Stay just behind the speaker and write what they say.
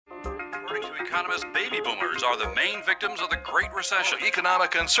According to economists, baby boomers are the main victims of the Great Recession.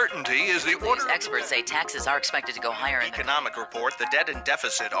 Economic uncertainty is the order. Experts say taxes are expected to go higher. Economic report, the debt and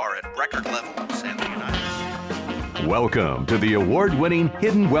deficit are at record levels in the United States. Welcome to the award-winning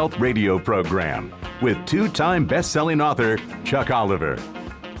Hidden Wealth radio program with two-time best-selling author Chuck Oliver.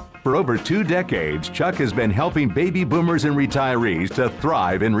 For over 2 decades, Chuck has been helping baby boomers and retirees to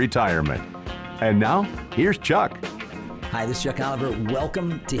thrive in retirement. And now, here's Chuck. Hi, this is Chuck Oliver.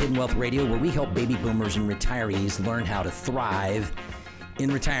 Welcome to Hidden Wealth Radio, where we help baby boomers and retirees learn how to thrive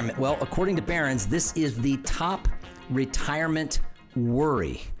in retirement. Well, according to Barron's, this is the top retirement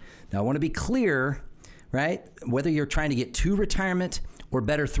worry. Now, I want to be clear, right? Whether you're trying to get to retirement or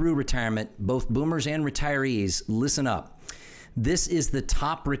better through retirement, both boomers and retirees, listen up. This is the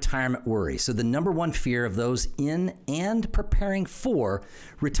top retirement worry. So the number one fear of those in and preparing for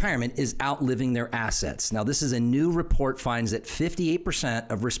retirement is outliving their assets. Now, this is a new report finds that 58%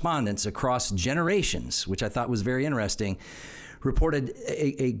 of respondents across generations, which I thought was very interesting, reported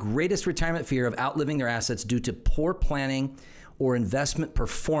a greatest retirement fear of outliving their assets due to poor planning or investment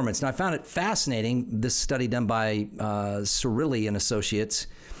performance. Now, I found it fascinating, this study done by Cirilli and Associates.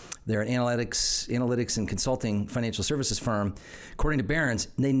 They're an analytics and consulting financial services firm. According to Barron's,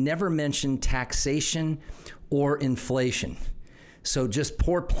 they never mentioned taxation or inflation. So just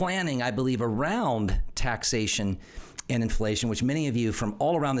poor planning, I believe, around taxation and inflation, which many of you from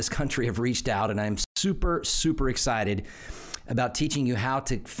all around this country have reached out, and I'm super, super excited about teaching you how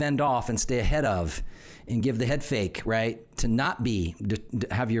to fend off and stay ahead of and give the head fake, right, to not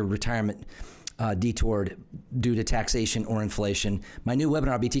have your retirement detoured due to taxation or inflation. My new webinar,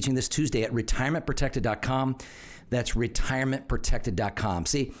 I'll be teaching this Tuesday at retirementprotected.com. That's retirementprotected.com.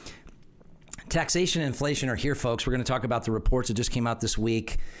 See, taxation and inflation are here, folks. We're going to talk about the reports that just came out this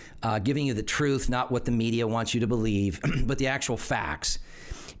week, giving you the truth, not what the media wants you to believe, but the actual facts.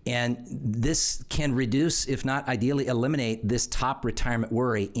 And this can reduce, if not ideally eliminate, this top retirement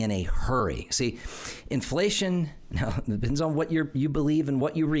worry in a hurry. See, inflation, now it depends on what you believe and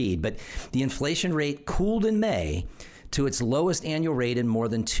what you read, but the inflation rate cooled in May to its lowest annual rate in more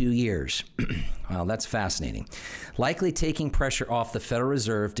than 2 years. Well, that's fascinating. Likely taking pressure off the Federal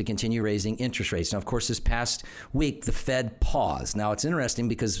Reserve to continue raising interest rates. Now, of course, this past week, the Fed paused. Now, it's interesting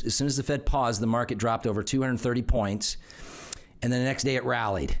because as soon as the Fed paused, the market dropped over 230 points. And then the next day it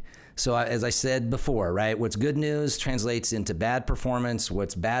rallied. So as I said before, right, what's good news translates into bad performance.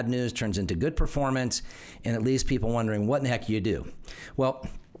 What's bad news turns into good performance. And it leaves people wondering, what in the heck do you do? Well,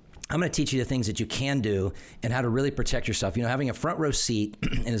 I'm going to teach you the things that you can do and how to really protect yourself. You know, having a front row seat,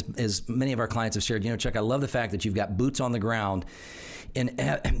 and as many of our clients have shared, you know, Chuck, I love the fact that you've got boots on the ground. And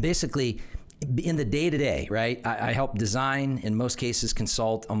basically, in the day-to-day, right, I help design, in most cases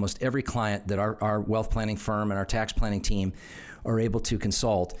consult almost every client that our wealth planning firm and our tax planning team are able to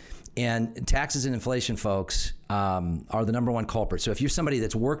consult. And taxes and inflation, folks, are the number one culprit. So if you're somebody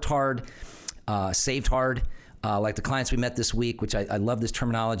that's worked hard, saved hard, like the clients we met this week, which I love this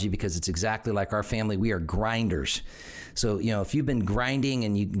terminology because it's exactly like our family, we are grinders. So, you know, if you've been grinding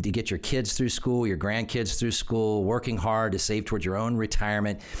and to get your kids through school, your grandkids through school, working hard to save towards your own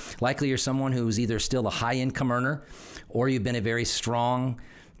retirement, likely you're someone who's either still a high income earner or you've been a very strong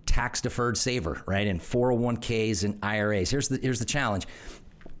tax-deferred saver, right, in 401ks and IRAs. Here's the challenge.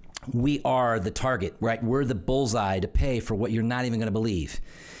 We are the target, right? We're the bullseye to pay for what you're not even going to believe.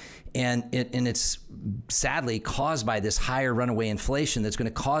 And it's sadly caused by this higher runaway inflation that's going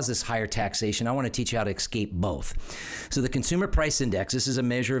to cause this higher taxation. I want to teach you how to escape both. So the Consumer Price Index, this is a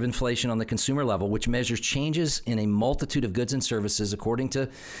measure of inflation on the consumer level, which measures changes in a multitude of goods and services, according to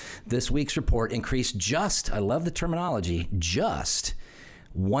this week's report, increased just, I love the terminology, just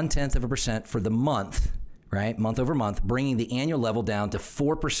 0.1% for the month, right? Month over month, bringing the annual level down to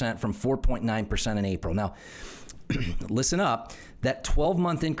 4% from 4.9% in April. Now, listen up, that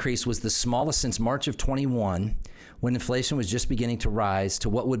 12-month increase was the smallest since March of 21, when inflation was just beginning to rise to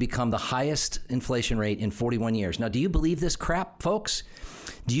what would become the highest inflation rate in 41 years. Now, do you believe this crap, folks?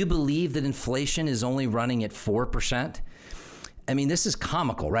 Do you believe that inflation is only running at 4%? I mean, this is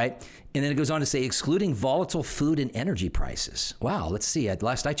comical, right? And then it goes on to say, excluding volatile food and energy prices. Wow, let's see.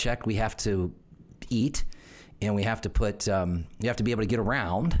 Last I checked, we have to eat, and we have to you have to be able to get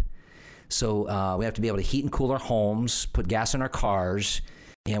around. So we have to be able to heat and cool our homes, put gas in our cars,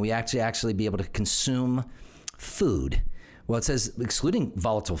 and we actually be able to consume food. Well, it says excluding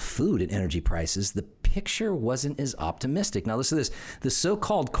volatile food and energy prices, the picture wasn't as optimistic. Now, listen to this. The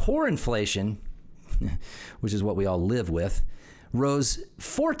so-called core inflation, which is what we all live with, rose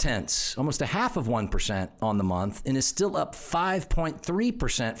 0.4, almost 0.5% on the month, and is still up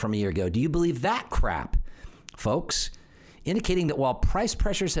 5.3% from a year ago. Do you believe that crap, folks? indicating that while price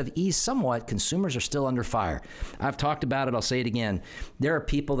pressures have eased somewhat, consumers are still under fire. I've talked about it. I'll say it again. There are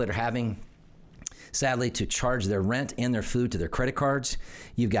people that are having, sadly, to charge their rent and their food to their credit cards.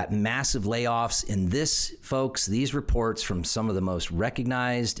 You've got massive layoffs. And this, folks, these reports from some of the most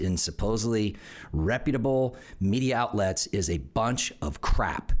recognized and supposedly reputable media outlets is a bunch of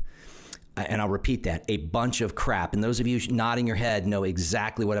crap. And I'll repeat that, a bunch of crap. And those of you nodding your head know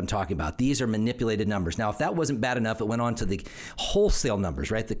exactly what I'm talking about. These are manipulated numbers. Now, if that wasn't bad enough, it went on to the wholesale numbers,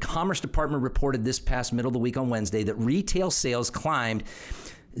 right? The Commerce Department reported this past middle of the week on Wednesday that retail sales climbed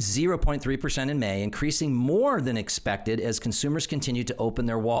 0.3% in May, increasing more than expected as consumers continue to open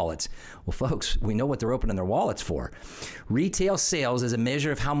their wallets. Well, folks, we know what they're opening their wallets for. Retail sales is a measure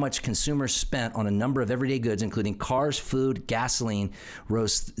of how much consumers spent on a number of everyday goods, including cars, food, gasoline,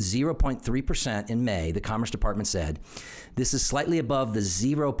 rose 0.3% in May, the Commerce Department said. This is slightly above the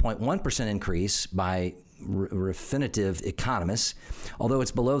 0.1% increase by Refinitiv economists, although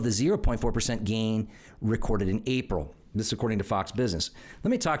it's below the 0.4% gain recorded in April. This is according to Fox Business.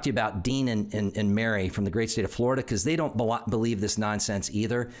 Let me talk to you about Dean and Mary from the great state of Florida, because they don't believe this nonsense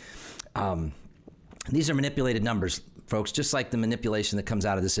either. These are manipulated numbers, folks, just like the manipulation that comes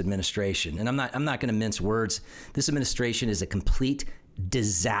out of this administration. And I'm not going to mince words. This administration is a complete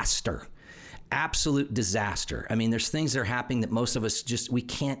disaster. Absolute disaster. I mean, there's things that are happening that most of us we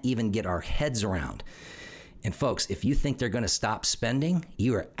can't even get our heads around. And folks, if you think they're going to stop spending,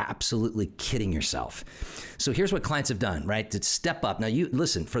 you are absolutely kidding yourself. So here's what clients have done, right? To step up. Now, you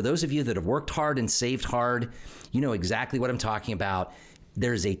listen, for those of you that have worked hard and saved hard, you know exactly what I'm talking about.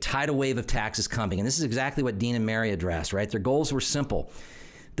 There's a tidal wave of taxes coming. And this is exactly what Dean and Mary addressed, right? Their goals were simple.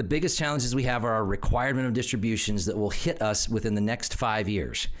 The biggest challenges we have are our required minimum distributions that will hit us within the next 5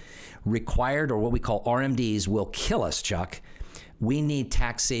 years. Required, or what we call RMDs, will kill us, Chuck. We need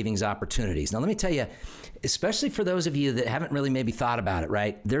tax savings opportunities. Now, let me tell you, especially for those of you that haven't really maybe thought about it,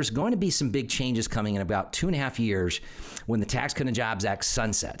 right? There's going to be some big changes coming in about 2.5 years when the Tax Cut and Jobs Act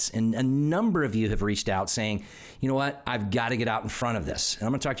sunsets. And a number of you have reached out saying, you know what, I've got to get out in front of this. And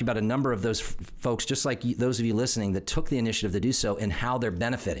I'm going to talk to you about a number of those folks, just like those of you listening, that took the initiative to do so and how they're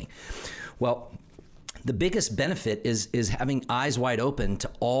benefiting. Well, the biggest benefit is having eyes wide open to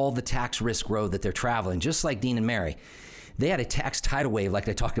all the tax risk road that they're traveling, just like Dean and Mary. They had a tax tidal wave like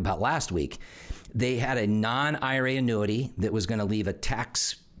I talked about last week. They had a non-IRA annuity that was going to leave a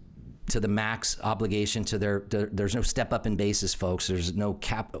tax to the max obligation to there's no step up in basis, folks. There's no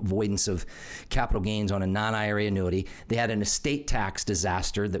avoidance of capital gains on a non-IRA annuity. They had an estate tax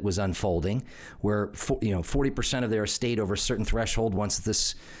disaster that was unfolding where 40% of their estate over a certain threshold, once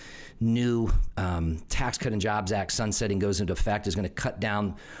this new Tax Cut and Jobs Act sunsetting goes into effect, is going to cut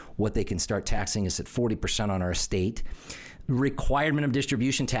down what they can start taxing us at 40% on our estate. Required minimum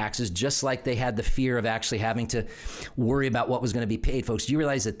distribution taxes, just like they had the fear of actually having to worry about what was going to be paid. Folks, do you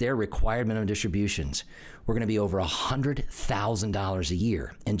realize that their required minimum distributions were going to be over $100,000 a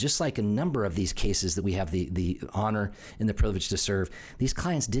year? And just like a number of these cases that we have the honor and the privilege to serve, these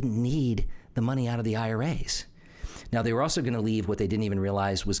clients didn't need the money out of the IRAs. Now, they were also going to leave what they didn't even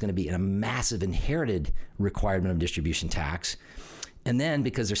realize was going to be a massive inherited required minimum distribution tax. And then,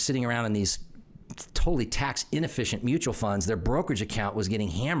 because they're sitting around in these totally tax inefficient mutual funds, their brokerage account was getting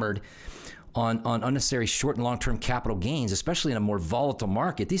hammered on unnecessary short and long-term capital gains, especially in a more volatile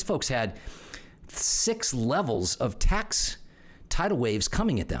market. These folks had 6 levels of tax tidal waves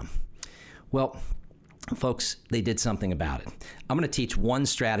coming at them. Well, folks, they did something about it. I'm going to teach one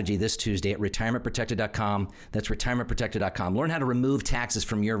strategy this Tuesday at retirementprotected.com. That's retirementprotected.com. Learn how to remove taxes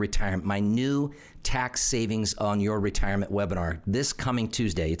from your retirement. My new tax savings on your retirement webinar this coming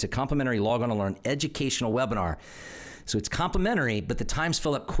Tuesday. It's a complimentary log on to learn educational webinar. So it's complimentary, but the times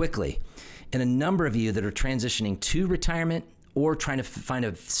fill up quickly. And a number of you that are transitioning to retirement or trying to find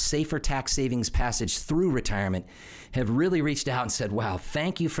a safer tax savings passage through retirement have really reached out and said, wow,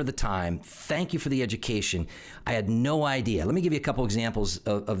 thank you for the time. Thank you for the education. I had no idea. Let me give you a couple examples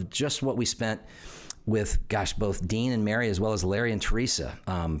of just what we spent with, both Dean and Mary, as well as Larry and Teresa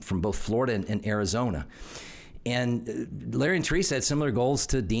from both Florida and Arizona. And Larry and Teresa had similar goals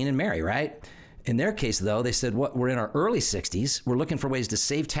to Dean and Mary, right? In their case, though, they said, we're in our early 60s. We're looking for ways to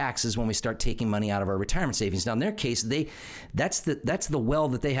save taxes when we start taking money out of our retirement savings. Now, in their case, that's the well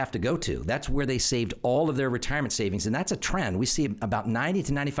that they have to go to. That's where they saved all of their retirement savings. And that's a trend. We see about 90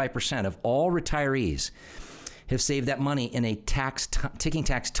 to 95% of all retirees have saved that money in a ticking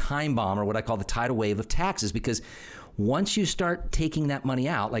tax time bomb, or what I call the tidal wave of taxes, because once you start taking that money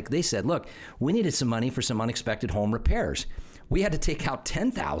out, like they said, look, we needed some money for some unexpected home repairs. We had to take out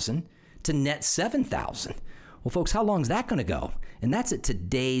 $10,000 to net $7,000. Well, folks, how long is that going to go? And that's at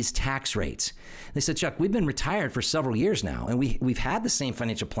today's tax rates. They said, Chuck, we've been retired for several years now, and we've had the same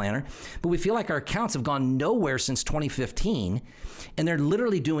financial planner, but we feel like our accounts have gone nowhere since 2015, and they're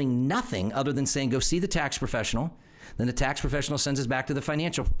literally doing nothing other than saying, go see the tax professional. Then the tax professional sends us back to the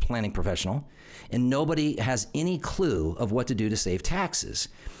financial planning professional, and nobody has any clue of what to do to save taxes.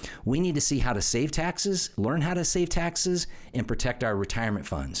 We need to see how to save taxes, learn how to save taxes, and protect our retirement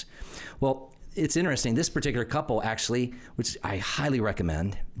funds. Well, it's interesting. This particular couple actually, which I highly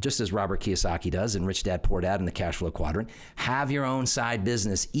recommend, just as Robert Kiyosaki does in Rich Dad, Poor Dad in the Cash Flow Quadrant, have your own side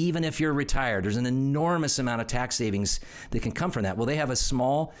business. Even if you're retired, there's an enormous amount of tax savings that can come from that. Well, they have a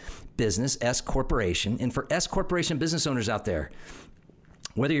small business, S Corporation. And for S Corporation business owners out there,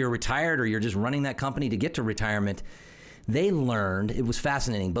 whether you're retired or you're just running that company to get to retirement, they learned, it was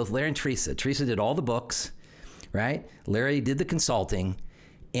fascinating, both Larry and Teresa. Teresa did all the books, right? Larry did the consulting.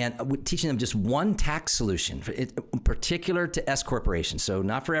 And teaching them just one tax solution, particular to S corporations, so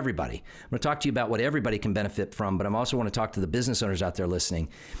not for everybody. I'm going to talk to you about what everybody can benefit from, but I also want to talk to the business owners out there listening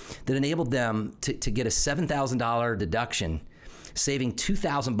that enabled them to get a $7,000 deduction, saving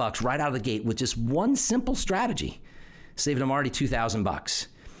 $2,000 right out of the gate with just one simple strategy, saving them already $2,000.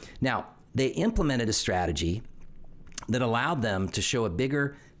 Now, they implemented a strategy that allowed them to show a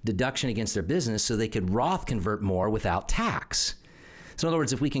bigger deduction against their business so they could Roth convert more without tax. So in other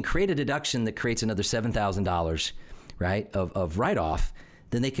words, if we can create a deduction that creates another $7,000, right, of write-off,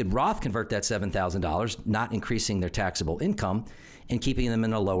 then they could Roth convert that $7,000, not increasing their taxable income and keeping them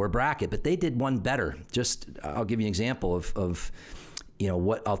in a lower bracket. But they did one better. Just, I'll give you an example of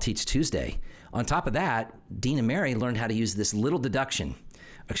what I'll teach Tuesday. On top of that, Dean and Mary learned how to use this little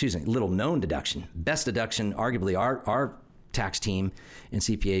known deduction, best deduction, arguably our tax team and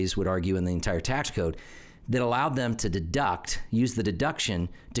CPAs would argue in the entire tax code, that allowed them to use the deduction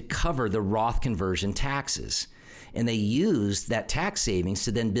to cover the Roth conversion taxes. And they used that tax savings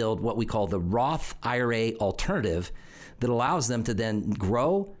to then build what we call the Roth IRA alternative that allows them to then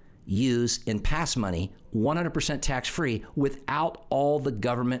grow, use, and pass money 100% tax-free without all the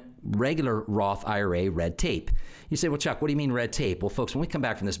government regular Roth IRA red tape. You say, well, Chuck, what do you mean red tape? Well, folks, when we come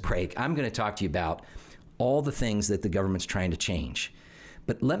back from this break, I'm going to talk to you about all the things that the government's trying to change.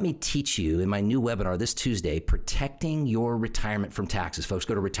 But let me teach you in my new webinar this Tuesday, protecting your retirement from taxes. Folks,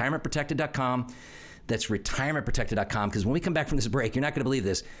 go to retirementprotected.com. That's retirementprotected.com, because when we come back from this break, you're not going to believe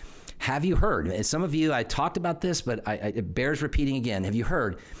this. Have you heard? And some of you, I talked about this, but it bears repeating again. Have you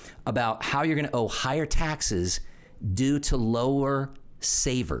heard about how you're going to owe higher taxes due to lower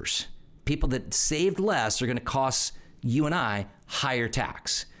savers? People that saved less are going to cost you and I higher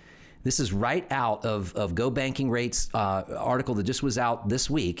tax. This is right out of Go Banking Rates article that just was out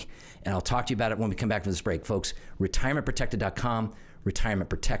this week, and I'll talk to you about it when we come back from this break. Folks, retirementprotected.com,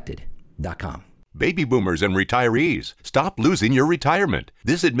 retirementprotected.com. Baby boomers and retirees, stop losing your retirement.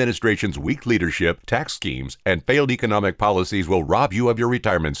 This administration's weak leadership, tax schemes, and failed economic policies will rob you of your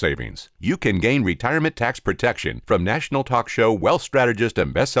retirement savings. You can gain retirement tax protection from national talk show wealth strategist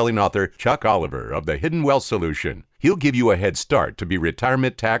and best-selling author Chuck Oliver of the Hidden Wealth Solution. He'll give you a head start to be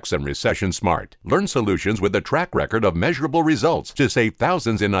retirement tax and recession smart. Learn solutions with a track record of measurable results to save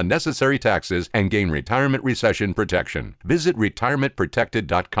thousands in unnecessary taxes and gain retirement recession protection. Visit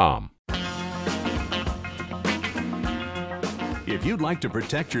retirementprotected.com. If you'd like to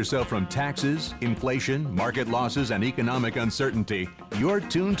protect yourself from taxes, inflation, market losses, and economic uncertainty, you're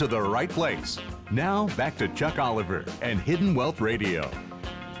tuned to the right place. Now, back to Chuck Oliver and Hidden Wealth Radio.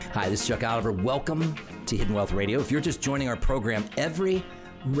 Hi, this is Chuck Oliver. Welcome to Hidden Wealth Radio. If you're just joining our program, every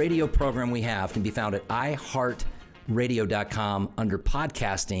radio program we have can be found at iHeartRadio.com under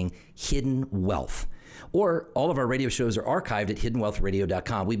podcasting Hidden Wealth. Or all of our radio shows are archived at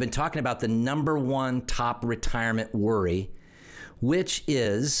hiddenwealthradio.com. We've been talking about the number one top retirement worry, which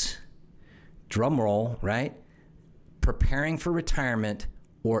is, drum roll, right? Preparing for retirement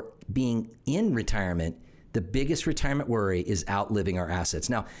or being in retirement. The biggest retirement worry is outliving our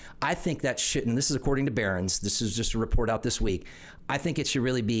assets. Now, I think that should, and this is according to Barron's, this is just a report out this week, I think it should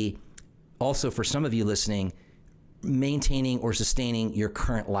really be also for some of you listening, maintaining or sustaining your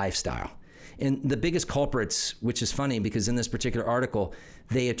current lifestyle. And the biggest culprits, which is funny because in this particular article,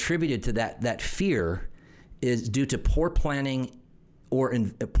 they attributed to that fear is due to poor planning or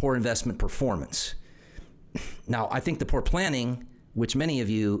poor investment performance. Now, I think the poor planning, which many of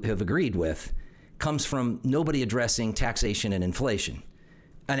you have agreed with, comes from nobody addressing taxation and inflation.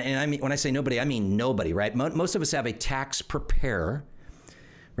 And I mean, when I say nobody, I mean nobody, right? Most of us have a tax preparer,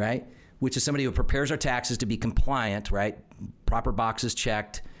 right? Which is somebody who prepares our taxes to be compliant, right? Proper boxes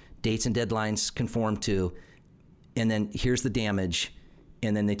checked, dates and deadlines conformed to, and then here's the damage,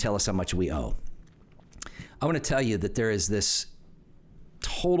 and then they tell us how much we owe. I want to tell you that there is this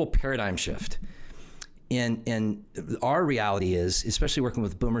total paradigm shift. And our reality is, especially working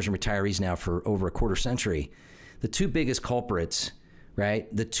with boomers and retirees now for over a quarter century, the two biggest culprits, right?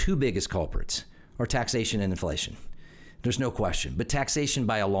 The two biggest culprits are taxation and inflation. There's no question. But taxation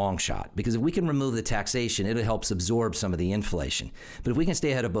by a long shot, because if we can remove the taxation, it helps absorb some of the inflation. But if we can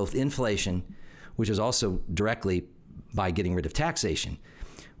stay ahead of both inflation, which is also directly by getting rid of taxation,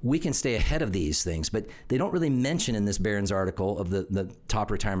 we can stay ahead of these things. But they don't really mention in this Barron's article of the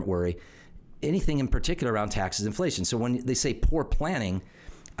top retirement worry anything in particular around taxes and inflation. So when they say poor planning,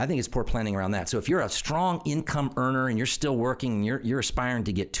 I think it's poor planning around that. So if you're a strong income earner and you're still working and you're aspiring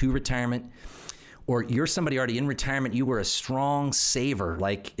to get to retirement, or you're somebody already in retirement, you were a strong saver,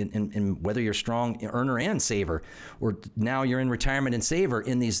 like in whether you're a strong earner and saver, or now you're in retirement and saver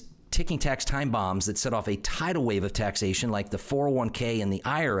in these ticking tax time bombs that set off a tidal wave of taxation like the 401k and the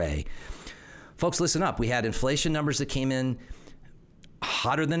IRA. Folks, listen up. We had inflation numbers that came in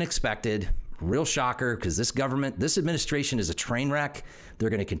hotter than expected. Real shocker, because this administration is a train wreck. They're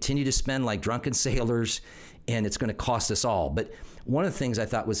going to continue to spend like drunken sailors, and it's going to cost us all. But one of the things I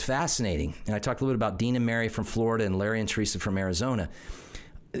thought was fascinating, and I talked a little bit about Dean and Mary from Florida and Larry and Teresa from Arizona,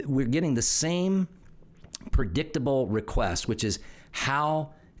 we're getting the same predictable request, which is,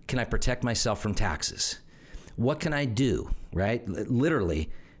 how can I protect myself from taxes? What can I do, right? Literally,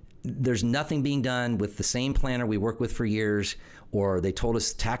 there's nothing being done with the same planner we work with for years, or they told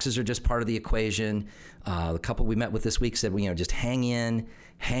us taxes are just part of the equation. The couple we met with this week said, just hang in,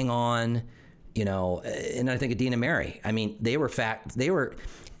 hang on, and I think of Dean and Mary. I mean, they were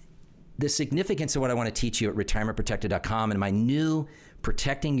the significance of what I want to teach you at retirementprotected.com, and my new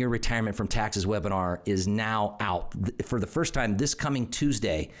Protecting Your Retirement from Taxes webinar is now out. For the first time this coming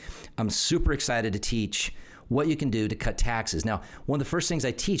Tuesday, I'm super excited to teach what you can do to cut taxes. Now, one of the first things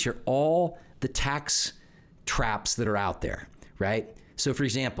I teach are all the tax traps that are out there, right? So for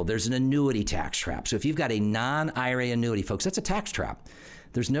example, there's an annuity tax trap. So if you've got a non-IRA annuity, folks, that's a tax trap.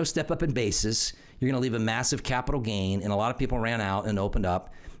 There's no step up in basis. You're going to leave a massive capital gain, and a lot of people ran out and opened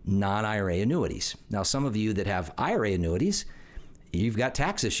up non-IRA annuities. Now, some of you that have IRA annuities, you've got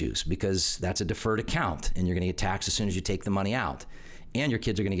tax issues because that's a deferred account, and you're going to get taxed as soon as you take the money out. And your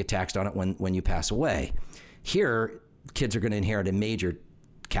kids are going to get taxed on it when you pass away. Here, kids are going to inherit a major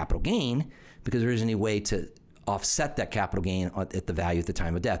capital gain because there isn't any way to offset that capital gain at the value at the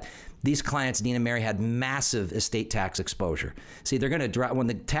time of death. These clients, Dean and Mary, had massive estate tax exposure. See, they're going to drop when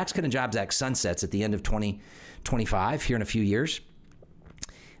the Tax Cut and Jobs Act sunsets at the end of 2025, here in a few years.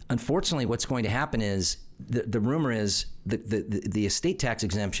 Unfortunately, what's going to happen is the rumor is the estate tax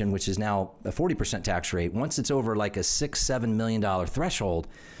exemption, which is now a 40% tax rate, once it's over like a $6-7 million threshold,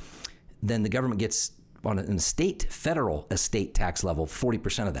 then the government gets on an federal estate tax level,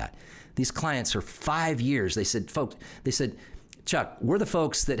 40% of that. These clients are 5 years. They said, Chuck, we're the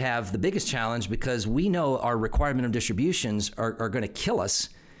folks that have the biggest challenge because we know our requirement of distributions are going to kill us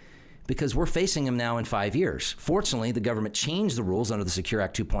because we're facing them now in 5 years. Fortunately, the government changed the rules under the Secure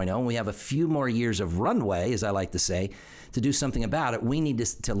Act 2.0, and we have a few more years of runway, as I like to say, to do something about it. We need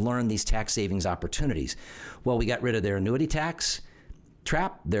to learn these tax savings opportunities. Well, we got rid of their annuity tax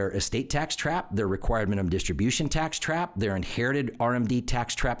trap, their estate tax trap, their requirement of distribution tax trap, their inherited RMD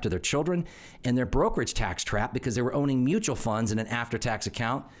tax trap to their children, and their brokerage tax trap because they were owning mutual funds in an after-tax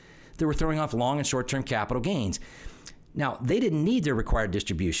account that were throwing off long and short-term capital gains. Now, they didn't need their required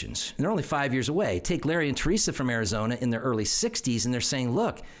distributions, and they're only 5 years away. Take Larry and Teresa from Arizona in their early 60s, and they're saying,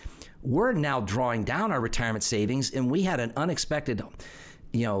 look, we're now drawing down our retirement savings, and we had an unexpected,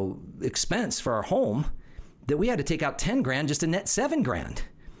 expense for our home that we had to take out 10 grand just to net 7 grand.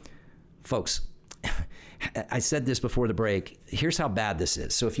 Folks, I said this before the break. Here's how bad this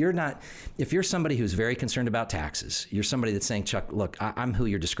is. So if you're somebody who's very concerned about taxes, you're somebody that's saying, Chuck, look, I'm who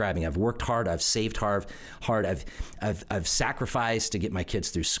you're describing. I've worked hard. I've saved hard. I've sacrificed to get my kids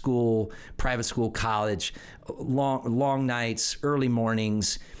through school, private school, college, long nights, early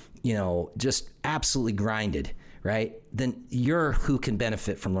mornings, just absolutely grinded. Right? Then you're who can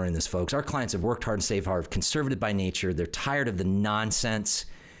benefit from learning this, folks. Our clients have worked hard and saved hard, conservative by nature. They're tired of the nonsense.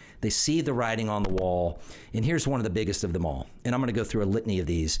 They see the writing on the wall. And here's one of the biggest of them all. And I'm going to go through a litany of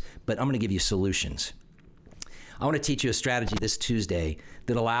these, but I'm going to give you solutions. I want to teach you a strategy this Tuesday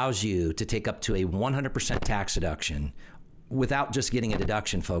that allows you to take up to a 100% tax deduction without just getting a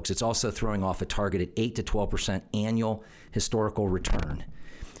deduction, folks. It's also throwing off a targeted 8 to 12% annual historical return.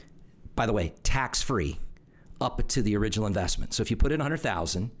 By the way, tax-free up to the original investment. So if you put in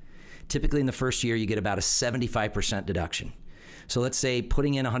 $100,000, typically in the first year, you get about a 75% deduction. So let's say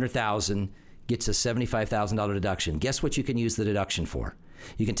putting in $100,000 gets a $75,000 deduction. Guess what you can use the deduction for?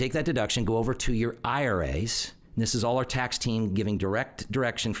 You can take that deduction, go over to your IRAs. This is all our tax team giving direct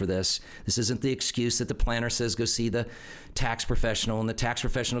direction for this. This isn't the excuse that the planner says go see the tax professional and the tax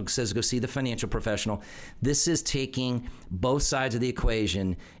professional says go see the financial professional. This is taking both sides of the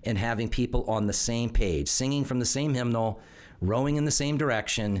equation and having people on the same page, singing from the same hymnal, rowing in the same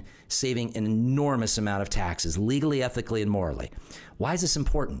direction, saving an enormous amount of taxes, legally, ethically, and morally. Why is this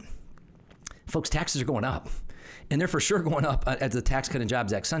important? Folks, taxes are going up. And they're for sure going up as the Tax Cut and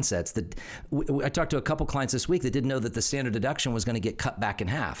Jobs Act sunsets. I talked to a couple clients this week that didn't know that the standard deduction was going to get cut back in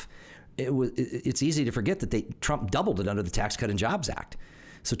half. It's easy to forget that Trump doubled it under the Tax Cut and Jobs Act.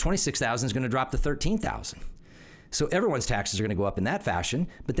 So $26,000 is going to drop to $13,000. So everyone's taxes are going to go up in that fashion.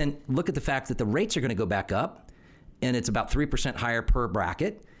 But then look at the fact that the rates are going to go back up, and it's about 3% higher per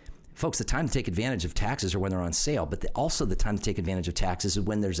bracket. Folks, the time to take advantage of taxes are when they're on sale, but also the time to take advantage of taxes is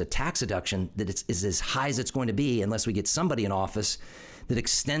when there's a tax deduction that is as high as it's going to be unless we get somebody in office that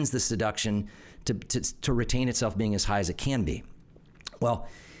extends this deduction to retain itself being as high as it can be. Well,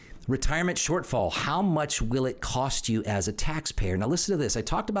 retirement shortfall, how much will it cost you as a taxpayer? Now listen to this. I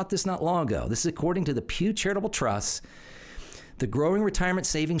talked about this not long ago. This is according to the Pew Charitable Trust. The growing retirement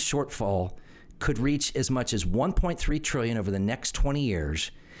savings shortfall could reach as much as $1.3 trillion over the next 20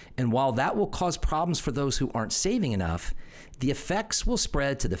 years. And while that will cause problems for those who aren't saving enough, the effects will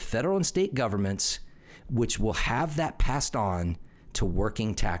spread to the federal and state governments, which will have that passed on to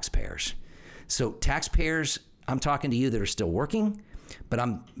working taxpayers. So taxpayers, I'm talking to you that are still working, but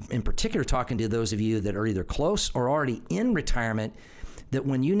I'm in particular talking to those of you that are either close or already in retirement, that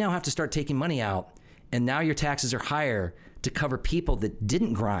when you now have to start taking money out and now your taxes are higher to cover people that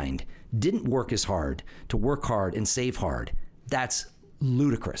didn't grind, didn't work as hard, to work hard and save hard, that's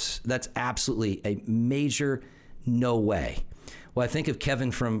ludicrous. That's absolutely a major no way. Well, I think of Kevin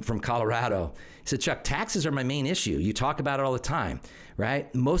from Colorado. He said, Chuck, taxes are my main issue. You talk about it all the time,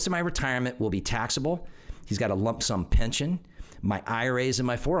 right? Most of my retirement will be taxable. He's got a lump sum pension. My IRAs and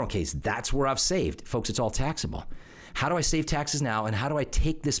my 401ks, that's where I've saved. Folks, it's all taxable. How do I save taxes now? And how do I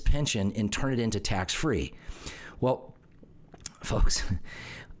take this pension and turn it into tax-free? Well, folks,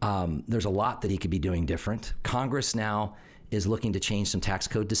 there's a lot that he could be doing different. Congress now is looking to change some tax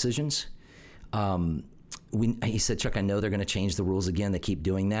code decisions. He said, Chuck, I know they're going to change the rules again. They keep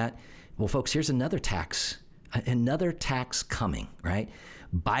doing that. Well, folks, here's another tax coming, right?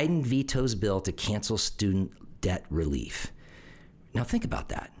 Biden vetoes bill to cancel student debt relief. Now think about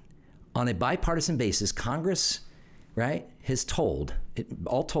that. On a bipartisan basis, Congress, right, has told,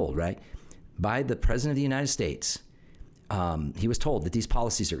 right, by the President of the United States, he was told that these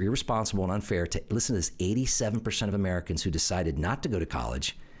policies are irresponsible and unfair to, listen to this, 87% of Americans who decided not to go to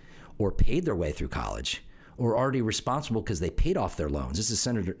college or paid their way through college or already responsible because they paid off their loans. This is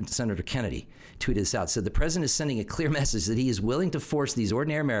Senator Kennedy tweeted this out. Said the president is sending a clear message that he is willing to force these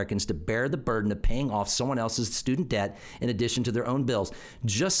ordinary Americans to bear the burden of paying off someone else's student debt in addition to their own bills.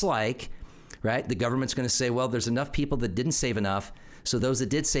 Just like, right, the government's going to say, well, there's enough people that didn't save enough. So those that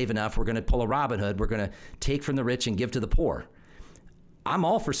did save enough, we're going to pull a Robin Hood. We're going to take from the rich and give to the poor. I'm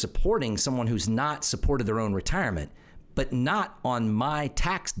all for supporting someone who's not supported their own retirement, but not on my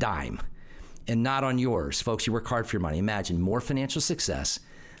tax dime and not on yours. Folks, you work hard for your money. Imagine more financial success,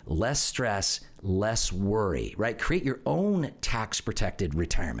 less stress, less worry, right? Create your own tax-protected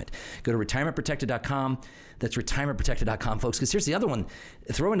retirement. Go to retirementprotected.com. That's retirementprotected.com, folks, because here's the other one.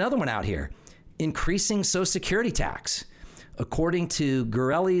 Throw another one out here. Increasing Social Security tax. According to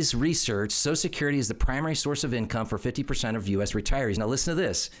Gorelli's research, Social Security is the primary source of income for 50% of U.S. retirees. Now listen to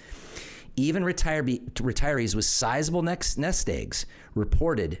this. Even retirees with sizable nest eggs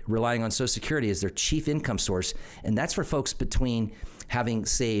reported relying on Social Security as their chief income source, and that's for folks between having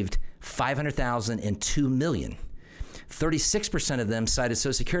saved $500,000 and $2 million. 36% of them cited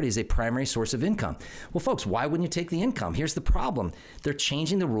Social Security as a primary source of income. Well, folks, why wouldn't you take the income? Here's the problem. They're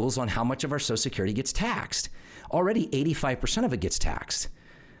changing the rules on how much of our Social Security gets taxed. Already 85% of it gets taxed.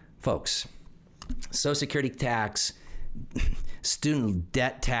 Folks, Social Security tax, student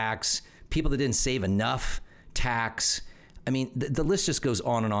debt tax, people that didn't save enough tax. I mean, the list just goes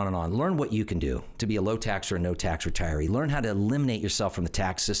on and on and on. Learn what you can do to be a low tax or a no tax retiree. Learn how to eliminate yourself from the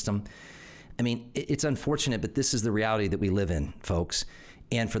tax system. I mean, it's unfortunate, but this is the reality that we live in, folks.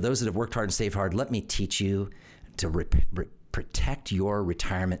 And for those that have worked hard and saved hard, let me teach you to protect your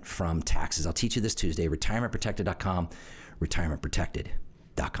retirement from taxes. I'll teach you this Tuesday, retirementprotected.com,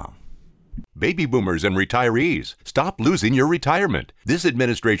 retirementprotected.com. Baby boomers and retirees, stop losing your retirement. This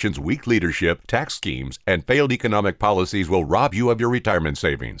administration's weak leadership, tax schemes, and failed economic policies will rob you of your retirement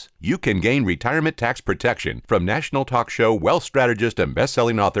savings. You can gain retirement tax protection from national talk show wealth strategist and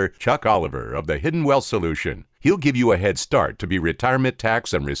best-selling author Chuck Oliver of the Hidden Wealth Solution. He'll give you a head start to be retirement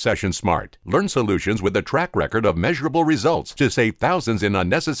tax and recession smart. Learn solutions with a track record of measurable results to save thousands in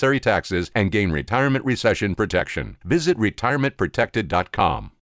unnecessary taxes and gain retirement recession protection. Visit retirementprotected.com.